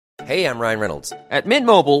Hey, I'm Ryan Reynolds. At Mint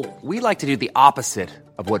Mobile, we like to do the opposite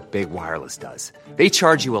of what Big Wireless does. They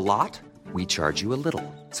charge you a lot, we charge you a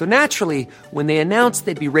little. So naturally, when they announced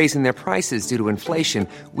they'd be raising their prices due to inflation,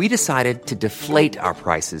 we decided to deflate our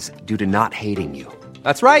prices due to not hating you.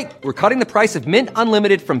 That's right. We're cutting the price of Mint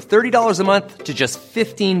Unlimited from $30 a month to just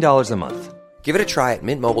 $15 a month. Give it a try at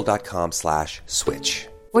mintmobile.com/switch.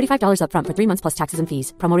 $45 up front for 3 months plus taxes and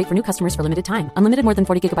fees. Promo rate for new customers for limited time. Unlimited more than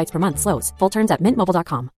 40 gigabytes per month. Slows full terms at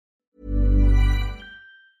mintmobile.com.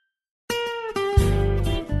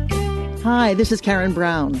 Hi, this is Karen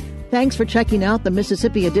Brown. Thanks for checking out the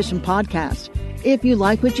Mississippi Edition podcast. If you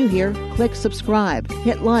like what you hear, click subscribe,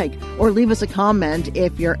 hit like, or leave us a comment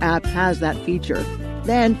if your app has that feature.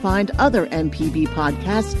 Then find other MPB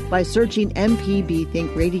podcasts by searching MPB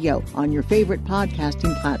Think Radio on your favorite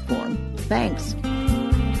podcasting platform. Thanks.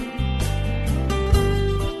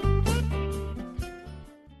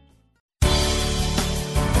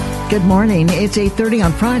 Good morning. It's 8:30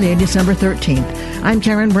 on Friday, December 13th. I'm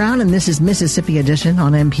Karen Brown, and this is Mississippi Edition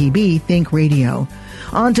on MPB Think Radio.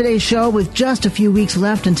 On today's show, with just a few weeks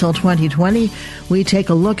left until 2020, we take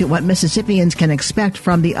a look at what Mississippians can expect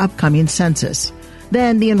from the upcoming census.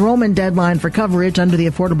 Then the enrollment deadline for coverage under the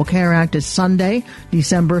Affordable Care Act is Sunday,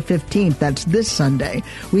 December 15th. That's this Sunday.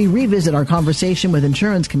 We revisit our conversation with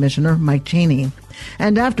Insurance Commissioner Mike Cheney.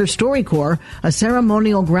 And after StoryCorps, a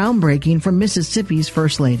ceremonial groundbreaking from Mississippi's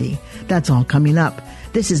First Lady. That's all coming up.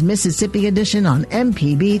 This is Mississippi Edition on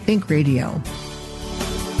MPB Think Radio.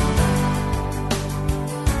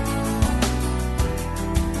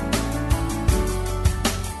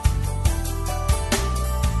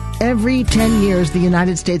 Every 10 years, the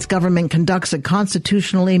United States government conducts a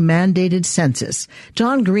constitutionally mandated census.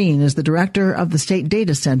 John Green is the director of the State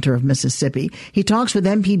Data Center of Mississippi. He talks with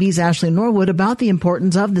MPB's Ashley Norwood about the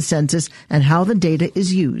importance of the census and how the data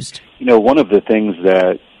is used. You know, one of the things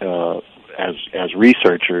that, as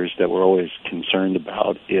researchers, that we're always concerned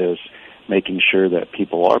about is making sure that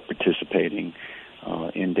people are participating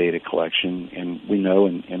in data collection. And we know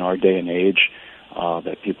in our day and age,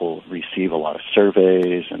 that people receive a lot of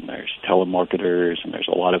surveys, and there's telemarketers, and there's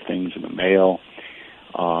a lot of things in the mail,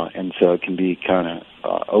 and so it can be kind of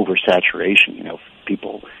oversaturation. You know,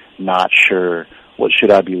 people not sure what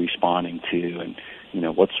should I be responding to, and you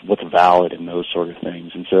know what's valid and those sort of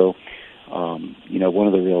things. And so, you know, one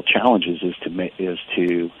of the real challenges is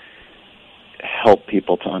to help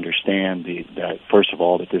people to understand that first of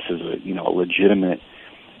all that this is a legitimate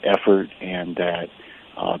effort, and that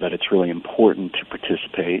it's really important to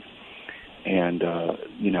participate, and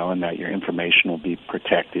and that your information will be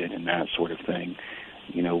protected and that sort of thing.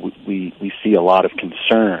 You know, we see a lot of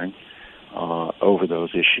concern over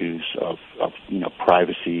those issues of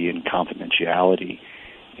privacy and confidentiality,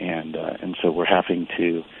 and so we're having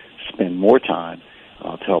to spend more time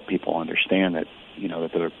to help people understand that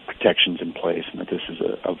that there are protections in place and that this is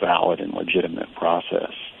a valid and legitimate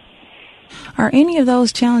process. Are any of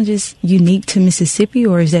those challenges unique to Mississippi,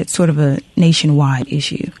 or is that sort of a nationwide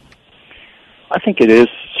issue? I think it is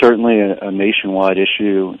certainly a nationwide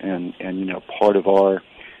issue, and part of our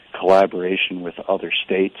collaboration with other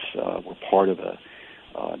states. We're part of a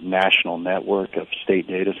national network of state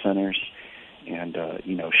data centers, and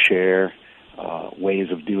share ways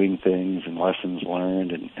of doing things and lessons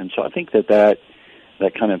learned, and so I think that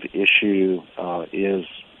kind of issue is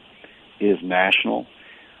national.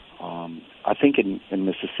 I think in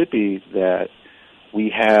Mississippi that we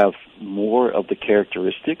have more of the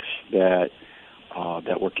characteristics that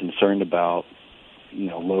we're concerned about,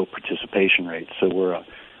 low participation rates. So we're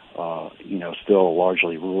still a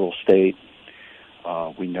largely rural state.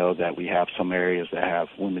 We know that we have some areas that have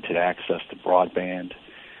limited access to broadband.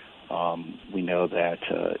 We know that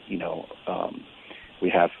we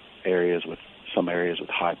have some areas with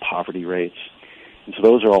high poverty rates, and so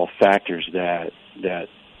those are all factors that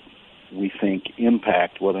we think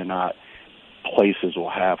impact whether or not places will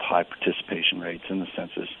have high participation rates in the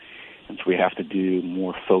census, and so we have to do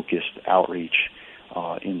more focused outreach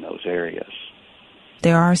in those areas.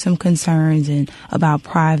 There are some concerns about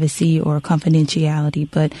privacy or confidentiality,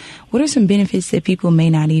 but what are some benefits that people may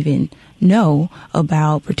not even know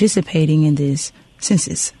about participating in this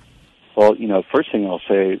census? Well, first thing I'll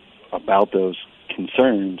say about those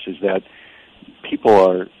concerns is that people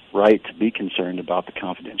are right to be concerned about the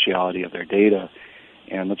confidentiality of their data,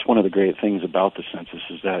 and that's one of the great things about the census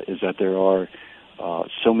is that there are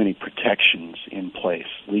so many protections in place,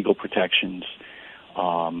 legal protections,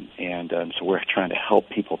 and so we're trying to help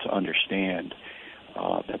people to understand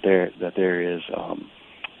that there is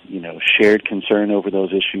shared concern over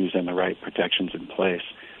those issues and the right protections in place.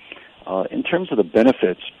 In terms of the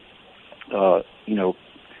benefits, the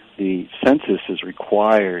the census is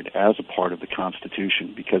required as a part of the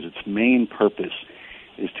Constitution because its main purpose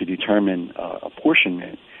is to determine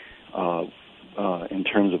apportionment in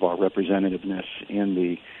terms of our representativeness in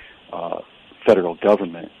the federal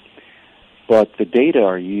government. But the data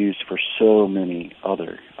are used for so many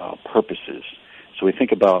other purposes. So we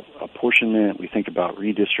think about apportionment, we think about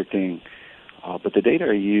redistricting, but the data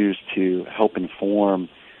are used to help inform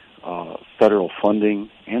federal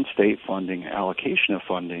funding and state funding, allocation of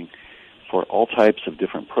funding for all types of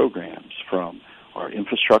different programs, from our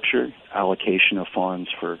infrastructure, allocation of funds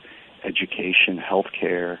for education,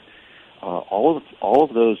 healthcare, all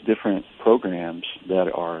of those different programs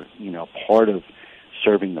that are, part of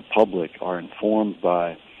serving the public are informed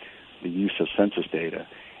by the use of census data.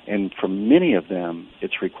 And for many of them,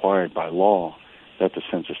 it's required by law that the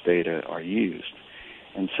census data are used.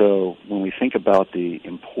 And so when we think about the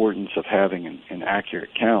importance of having an accurate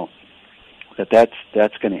count,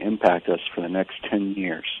 that's going to impact us for the next 10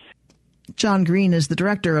 years. John Green is the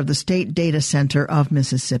director of the State Data Center of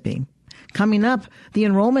Mississippi. Coming up, the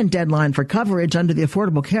enrollment deadline for coverage under the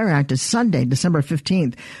Affordable Care Act is Sunday, December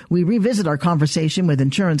 15th. We revisit our conversation with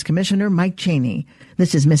Insurance Commissioner Mike Chaney.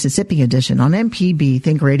 This is Mississippi Edition on MPB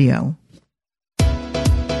Think Radio.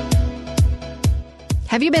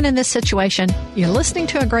 Have you been in this situation? You're listening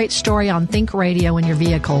to a great story on Think Radio in your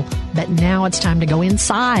vehicle, but now it's time to go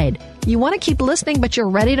inside. You want to keep listening, but you're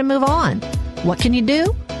ready to move on. What can you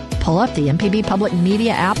do? Pull up the MPB Public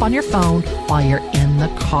Media app on your phone while you're in the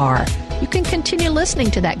car. You can continue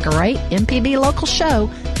listening to that great MPB local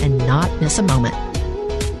show and not miss a moment.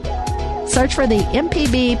 Search for the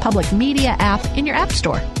MPB Public Media app in your app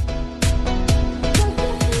store.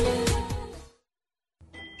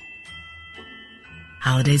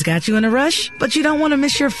 Holidays got you in a rush, but you don't want to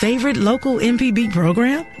miss your favorite local MPB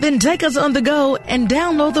program? Then take us on the go and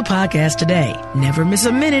download the podcast today. Never miss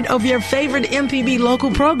a minute of your favorite MPB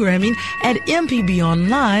local programming at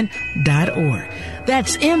mpbonline.org.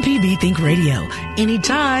 That's MPB Think Radio.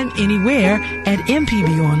 Anytime, anywhere at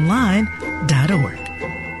mpbonline.org.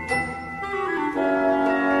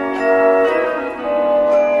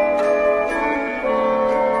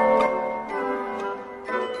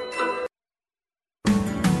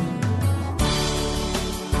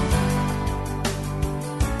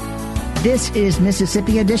 This is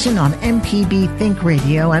Mississippi Edition on MPB Think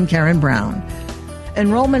Radio. I'm Karen Brown.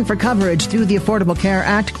 Enrollment for coverage through the Affordable Care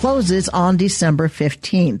Act closes on December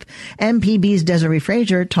 15th. MPB's Desiree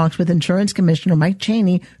Frazier talks with Insurance Commissioner Mike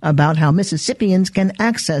Chaney about how Mississippians can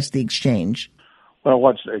access the exchange. Well,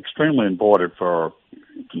 what's extremely important for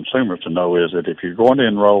consumers to know is that if you're going to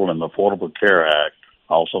enroll in the Affordable Care Act,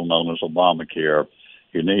 also known as Obamacare,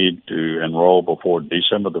 you need to enroll before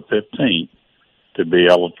December the 15th to be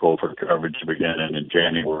eligible for coverage beginning in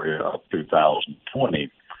January of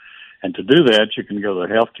 2020. And to do that, you can go to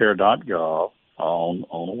healthcare.gov on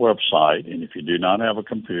a website. And if you do not have a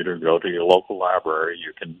computer, go to your local library.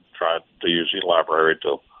 You can try to use your library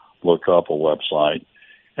to look up a website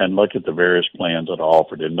and look at the various plans that are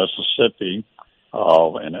offered. In Mississippi,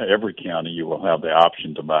 in every county, you will have the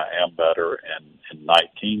option to buy Ambetter, and in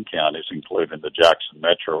 19 counties, including the Jackson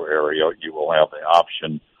metro area, you will have the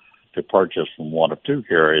option to purchase from one of two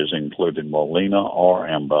carriers, including Molina or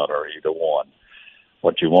Ambetter, either one.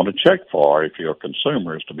 What you want to check for, if you're a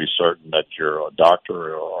consumer, is to be certain that your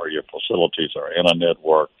doctor or your facilities are in a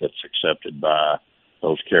network that's accepted by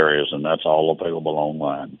those carriers, and that's all available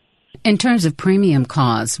online. In terms of premium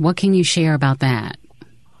costs, what can you share about that?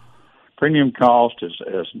 Premium cost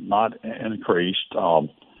has not increased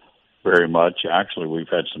very much. Actually, we've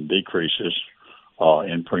had some decreases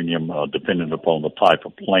in premium depending upon the type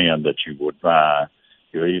of plan that you would buy.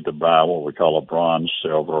 You either buy what we call a bronze,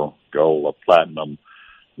 silver, gold, or platinum.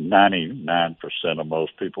 99% of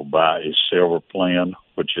most people buy a silver plan,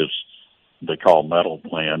 which is they call metal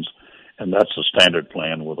plans, and that's a standard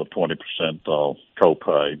plan with a 20%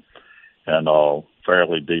 copay and a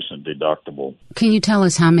fairly decent deductible. Can you tell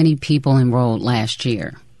us how many people enrolled last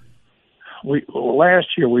year?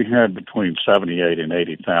 Last year we had between 78 and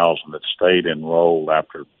 80,000 that stayed enrolled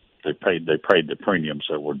after they paid the premiums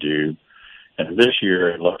that were due. And this year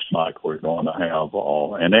it looks like we're going to have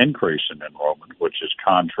an increase in enrollment, which is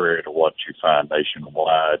contrary to what you find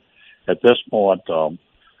nationwide. At this point,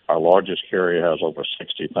 our largest carrier has over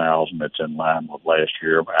 60,000. It's in line with last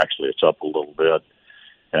year. Actually, it's up a little bit.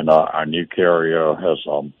 And our new carrier has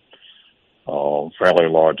fairly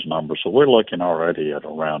large numbers. So we're looking already at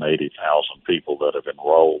around 80,000 people that have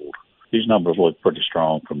enrolled. These numbers look pretty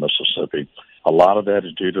strong for Mississippi. A lot of that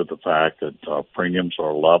is due to the fact that premiums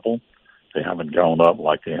are level. They haven't gone up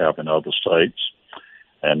like they have in other states.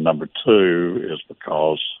 And number two is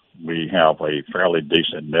because have a fairly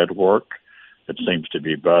decent network. It seems to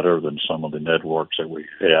be better than some of the networks that we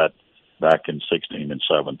had back in 16 and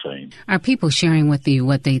 17. Are people sharing with you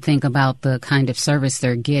what they think about the kind of service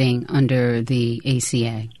they're getting under the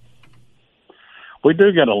ACA? We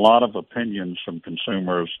do get a lot of opinions from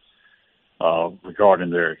consumers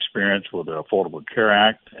regarding their experience with the Affordable Care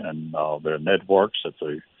Act and their networks that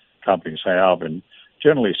the companies have. And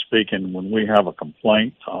generally speaking, when we have a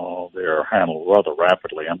complaint, they're handled rather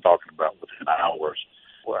rapidly. I'm talking about within hours.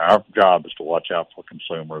 Well, our job is to watch out for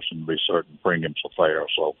consumers and be certain premiums are fair.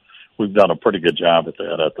 So we've done a pretty good job at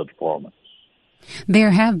that at the department.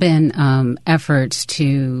 There have been efforts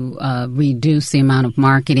to reduce the amount of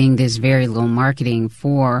marketing. There's very little marketing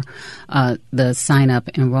for the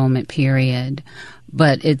sign-up enrollment period.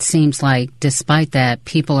 But it seems like despite that,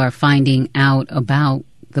 people are finding out about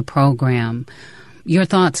the program. Your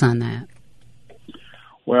thoughts on that?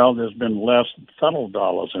 Well, there's been less federal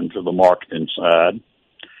dollars into the marketing side.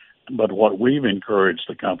 But what we've encouraged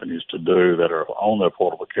the companies to do that are on the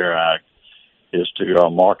Affordable Care Act is to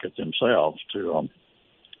market themselves, to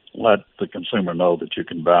let the consumer know that you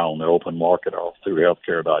can buy on the open market or through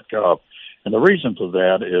healthcare.gov. And the reason for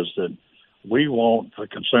that is that we want the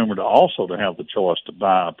consumer to also to have the choice to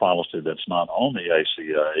buy a policy that's not on the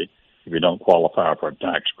ACA if you don't qualify for a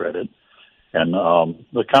tax credit. And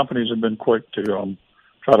the companies have been quick to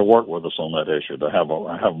try to work with us on that issue, to have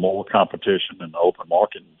more competition in the open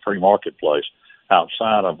market and free marketplace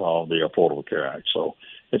outside of the Affordable Care Act. So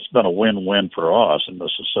it's been a win-win for us in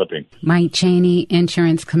Mississippi. Mike Cheney,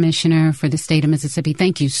 Insurance Commissioner for the state of Mississippi,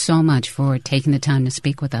 thank you so much for taking the time to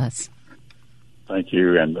speak with us. Thank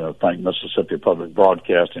you, and thank Mississippi Public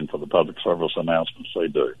Broadcasting for the public service announcements they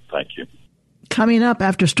do. Thank you. Coming up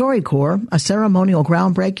after StoryCorps, a ceremonial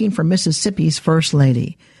groundbreaking for Mississippi's First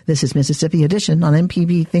Lady. This is Mississippi Edition on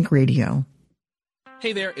MPB Think Radio.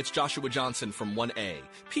 Hey there, it's Joshua Johnson from 1A.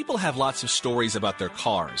 People have lots of stories about their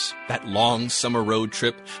cars. That long summer road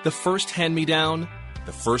trip, the first hand-me-down,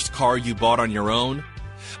 the first car you bought on your own.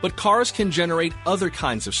 But cars can generate other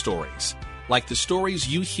kinds of stories, like the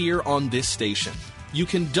stories you hear on this station. You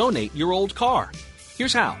can donate your old car.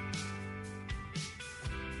 Here's how.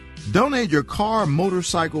 Donate your car,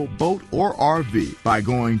 motorcycle, boat, or RV by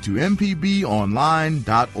going to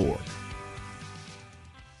mpbonline.org.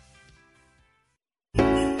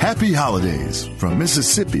 Happy holidays from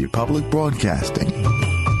Mississippi Public Broadcasting.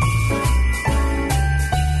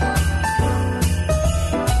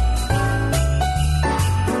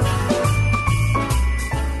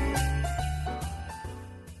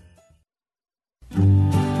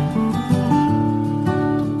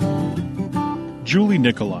 Julie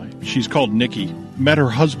Nicolai, she's called Nikki, met her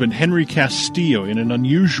husband Henry Castillo in an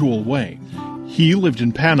unusual way. He lived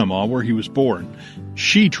in Panama where he was born.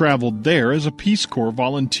 She traveled there as a Peace Corps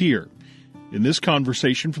volunteer. In this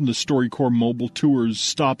conversation from the StoryCorps Mobile Tours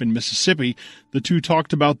stop in Mississippi, the two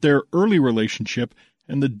talked about their early relationship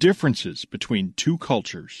and the differences between two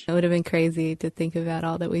cultures. It would have been crazy to think about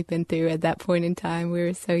all that we've been through at that point in time. We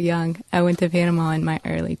were so young. I went to Panama in my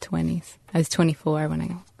early 20s. I was 24 when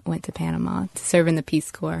I went to Panama to serve in the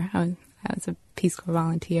Peace Corps. I was a Peace Corps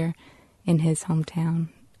volunteer in his hometown,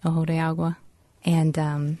 Ojo de Agua. And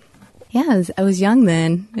I was young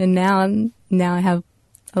then, and now I have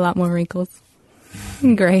a lot more wrinkles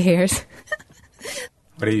and gray hairs.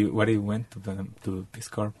 Why do you went to Peace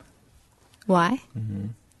Corps? Why? Mm-hmm.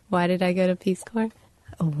 Why did I go to Peace Corps?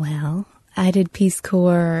 Well, I did Peace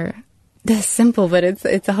Corps. That's simple, but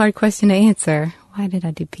it's a hard question to answer. Why did I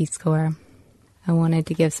do Peace Corps? I wanted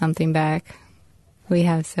to give something back. We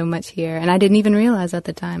have so much here, and I didn't even realize at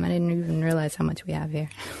the time. I didn't even realize how much we have here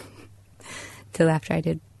till after I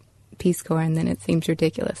did Peace Corps, and then it seems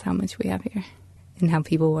ridiculous how much we have here and how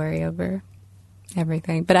people worry over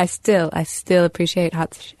everything. But I still appreciate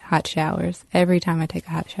hot showers. Every time I take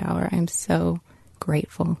a hot shower, I'm so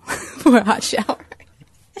grateful for a hot shower.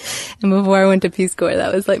 And before I went to Peace Corps,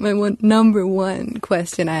 that was like my number one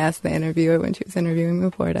question I asked the interviewer when she was interviewing me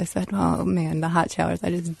for it. I said, oh man, the hot showers, I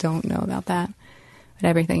just don't know about that. But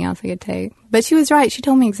everything else I could take. But she was right. She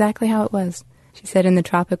told me exactly how it was. She said in the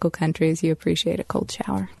tropical countries, you appreciate a cold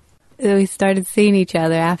shower. We started seeing each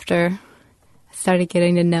other after I started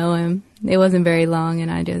getting to know him. It wasn't very long,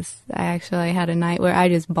 and I actually had a night where I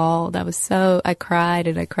just bawled. I cried,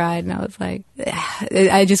 and I was like,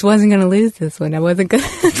 I just wasn't going to lose this one. I wasn't going to.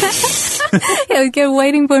 I kept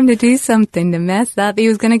waiting for him to do something to mess up. He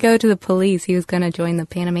was going to go to the police. He was going to join the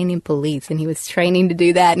Panamanian police, and he was training to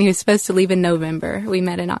do that, and he was supposed to leave in November. We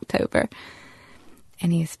met in October.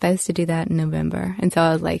 And he's supposed to do that in November. And so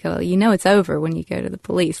I was like, well, you know it's over when you go to the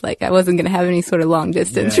police. Like, I wasn't going to have any sort of long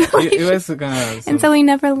distance relationship. It was gonna, and so he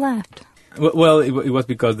never left. Well, it was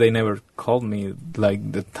because they never called me,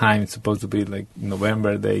 like, the time it's supposed to be, like,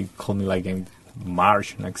 November. They called me, like, in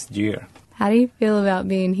March next year. How do you feel about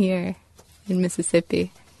being here in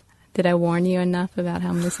Mississippi? Did I warn you enough about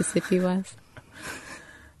how Mississippi was?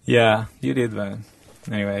 Yeah, you did, but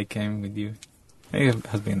anyway, I came with you. It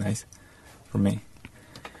has been nice for me.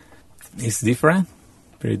 It's different,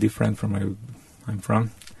 very different from where I'm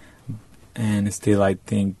from. And still, I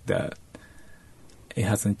think that it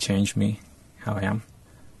hasn't changed me, how I am.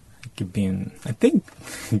 I keep being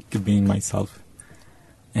myself.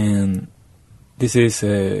 And this is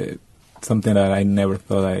something that I never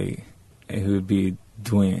thought I would be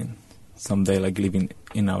doing someday, like living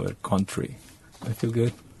in our country. I feel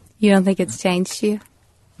good. You don't think it's changed you?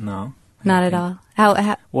 No. Not at all?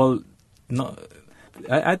 How? Well, no.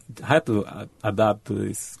 I had to adapt to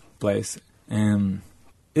this place, and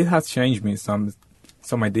it has changed me some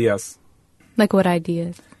ideas. Like what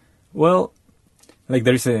ideas? Well, like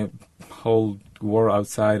there's a whole world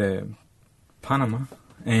outside Panama,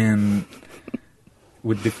 and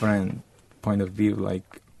with different point of view,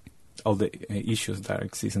 like all the issues that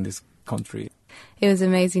exist in this country. It was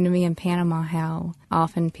amazing to me in Panama how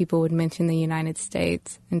often people would mention the United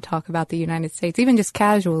States and talk about the United States, even just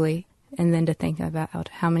casually, and then to think about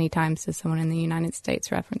how many times does someone in the United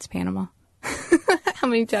States reference Panama? How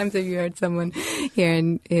many times have you heard someone here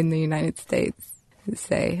in the United States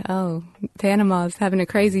say, oh, Panama's having a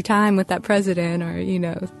crazy time with that president, or, you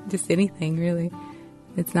know, just anything, really.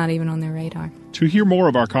 It's not even on their radar. To hear more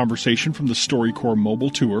of our conversation from the StoryCorps Mobile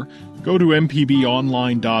Tour, go to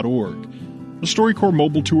mpbonline.org. The StoryCorps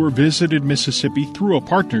Mobile Tour visited Mississippi through a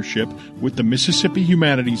partnership with the Mississippi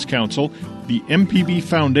Humanities Council, the MPB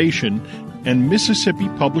Foundation, and Mississippi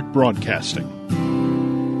Public Broadcasting.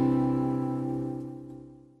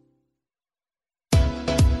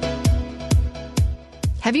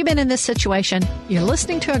 Have you been in this situation? You're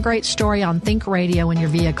listening to a great story on Think Radio in your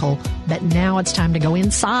vehicle, but now it's time to go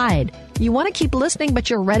inside. You want to keep listening, but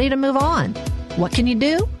you're ready to move on. What can you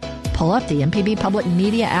do? Pull up the MPB Public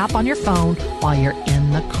Media app on your phone while you're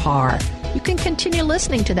in the car. You can continue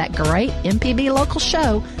listening to that great MPB local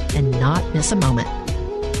show and not miss a moment.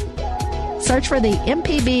 Search for the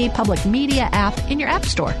MPB Public Media app in your app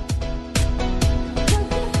store.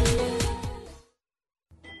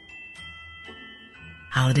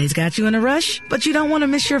 Holidays got you in a rush, but you don't want to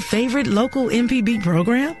miss your favorite local MPB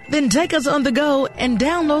program? Then take us on the go and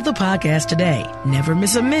download the podcast today. Never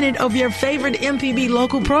miss a minute of your favorite MPB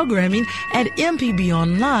local programming at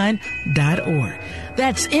mpbonline.org.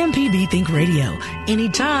 That's MPB Think Radio.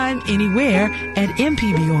 Anytime, anywhere at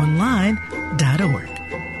mpbonline.org.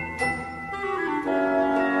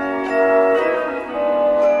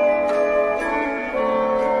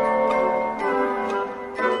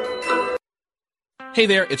 Hey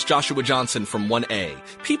there, it's Joshua Johnson from 1A.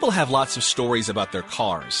 People have lots of stories about their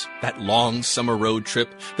cars. That long summer road trip,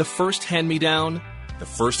 the first hand-me-down, the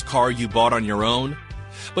first car you bought on your own.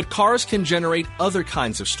 But cars can generate other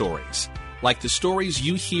kinds of stories, like the stories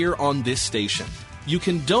you hear on this station. You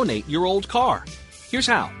can donate your old car. Here's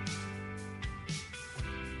how.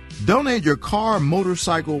 Donate your car,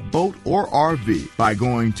 motorcycle, boat, or RV by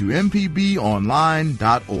going to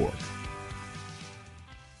mpbonline.org.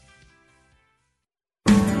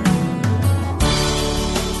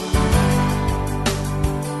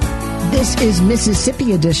 This is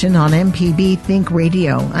Mississippi Edition on MPB Think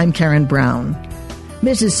Radio. I'm Karen Brown.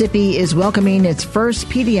 Mississippi is welcoming its first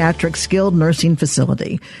pediatric skilled nursing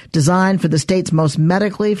facility. Designed for the state's most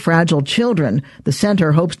medically fragile children, the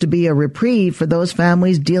center hopes to be a reprieve for those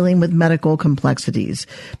families dealing with medical complexities.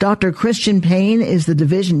 Dr. Christian Payne is the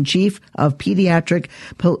division chief of pediatric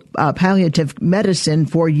palliative medicine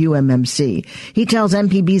for UMMC. He tells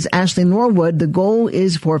MPB's Ashley Norwood the goal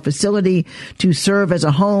is for a facility to serve as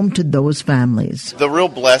a home to those families. The real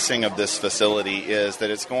blessing of this facility is that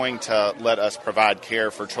it's going to let us provide care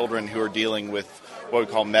for children who are dealing with what we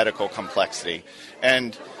call medical complexity.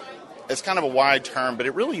 And it's kind of a wide term, but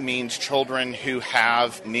it really means children who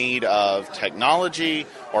have need of technology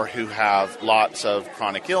or who have lots of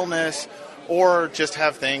chronic illness or just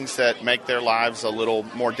have things that make their lives a little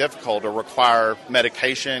more difficult or require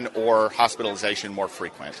medication or hospitalization more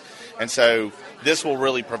frequent. And so this will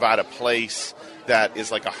really provide a place that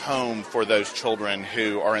is like a home for those children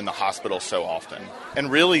who are in the hospital so often. And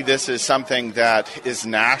really this is something that is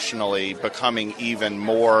nationally becoming even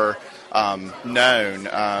more known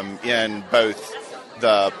in both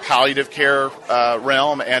the palliative care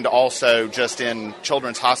realm and also just in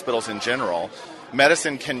children's hospitals in general.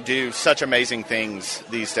 medicine can do such amazing things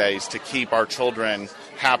these days to keep our children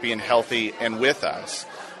happy and healthy and with us.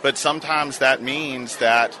 But sometimes that means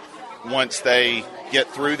that once they get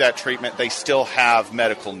through that treatment, they still have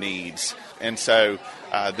medical needs. And so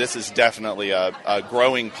this is definitely a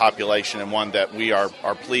growing population and one that we are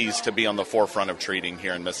pleased to be on the forefront of treating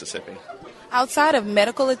here in Mississippi. Outside of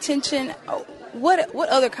medical attention, what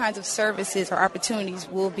other kinds of services or opportunities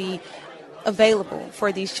will be available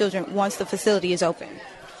for these children once the facility is open?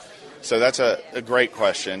 So that's a great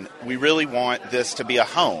question. We really want this to be a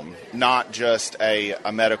home, not just a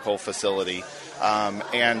medical facility.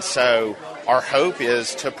 And so our hope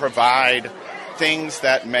is to provide things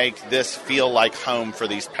that make this feel like home for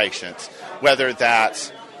these patients, whether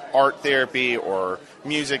that's art therapy or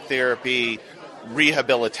music therapy,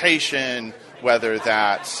 rehabilitation, whether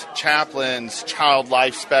that's chaplains, child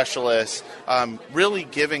life specialists, really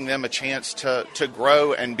giving them a chance to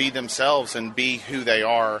grow and be themselves and be who they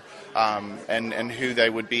are and who they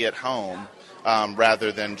would be at home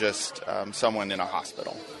rather than just someone in a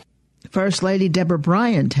hospital. First Lady Deborah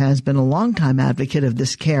Bryant has been a longtime advocate of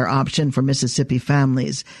this care option for Mississippi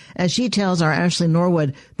families. As she tells our Ashley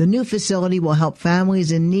Norwood, the new facility will help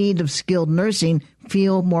families in need of skilled nursing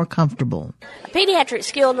feel more comfortable. A pediatric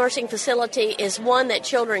skilled nursing facility is one that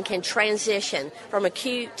children can transition from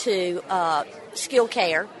acute to skilled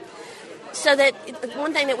care. So that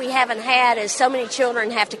one thing that we haven't had is so many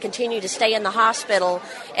children have to continue to stay in the hospital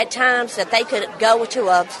at times that they could go to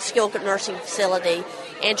a skilled nursing facility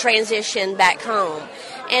and transition back home.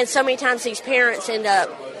 And so many times these parents end up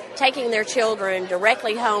taking their children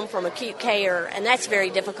directly home from acute care, and that's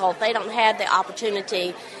very difficult. They don't have the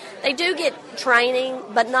opportunity. They do get training,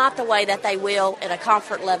 but not the way that they will at a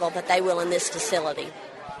comfort level that they will in this facility.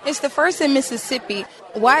 It's the first in Mississippi.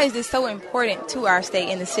 Why is this so important to our state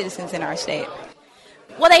and the citizens in our state?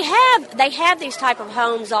 Well, they have these type of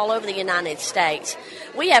homes all over the United States.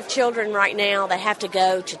 We have children right now that have to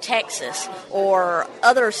go to Texas or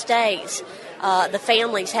other states. The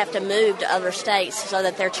families have to move to other states so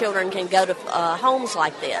that their children can go to homes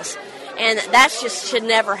like this. And that just should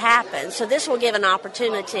never happen. So this will give an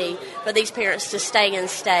opportunity for these parents to stay in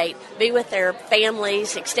state, be with their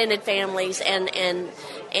families, extended families, and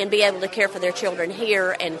be able to care for their children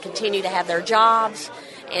here and continue to have their jobs.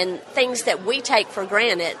 And things that we take for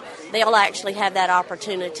granted, they'll actually have that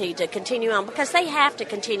opportunity to continue on because they have to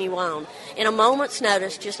continue on. In a moment's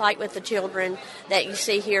notice, just like with the children that you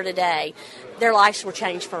see here today, their lives will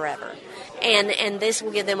change forever. And this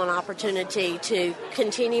will give them an opportunity to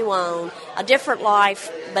continue on a different life,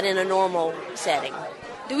 but in a normal setting.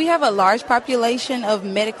 Do we have a large population of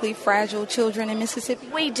medically fragile children in Mississippi?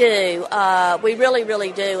 We do. We really,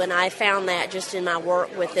 really do. And I found that just in my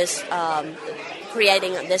work with this,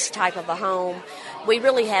 creating this type of a home. We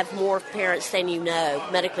really have more parents than you know,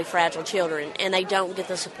 medically fragile children, and they don't get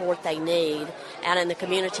the support they need out in the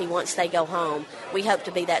community once they go home. We hope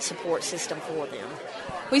to be that support system for them.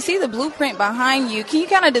 We see the blueprint behind you. Can you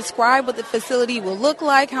kind of describe what the facility will look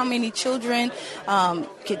like? How many children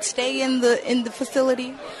could stay in the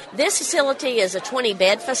facility? This facility is a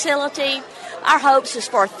 20-bed facility. Our hopes is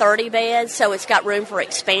for 30 beds, so it's got room for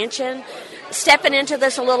expansion. Stepping into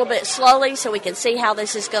this a little bit slowly so we can see how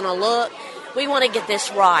this is going to look. We want to get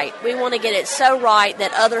this right. We want to get it so right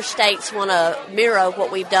that other states want to mirror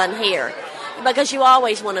what we've done here, because you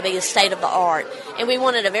always want to be a state of the art, and we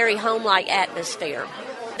wanted a very home-like atmosphere.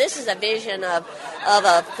 This is a vision of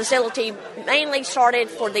a facility mainly started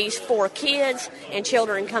for these 4 kids and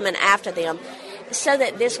children coming after them, so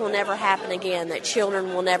that this will never happen again, that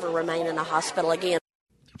children will never remain in a hospital again.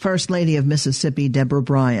 First Lady of Mississippi, Deborah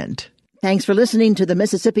Bryant. Thanks for listening to the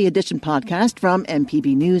Mississippi Edition podcast from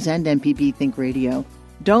MPB News and MPB Think Radio.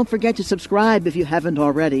 Don't forget to subscribe if you haven't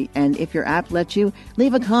already, and if your app lets you,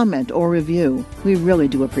 leave a comment or review. We really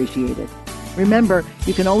do appreciate it. Remember,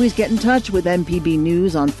 you can always get in touch with MPB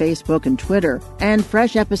News on Facebook and Twitter, and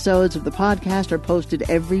fresh episodes of the podcast are posted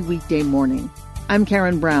every weekday morning. I'm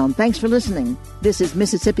Karen Brown. Thanks for listening. This is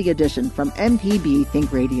Mississippi Edition from MPB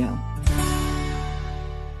Think Radio.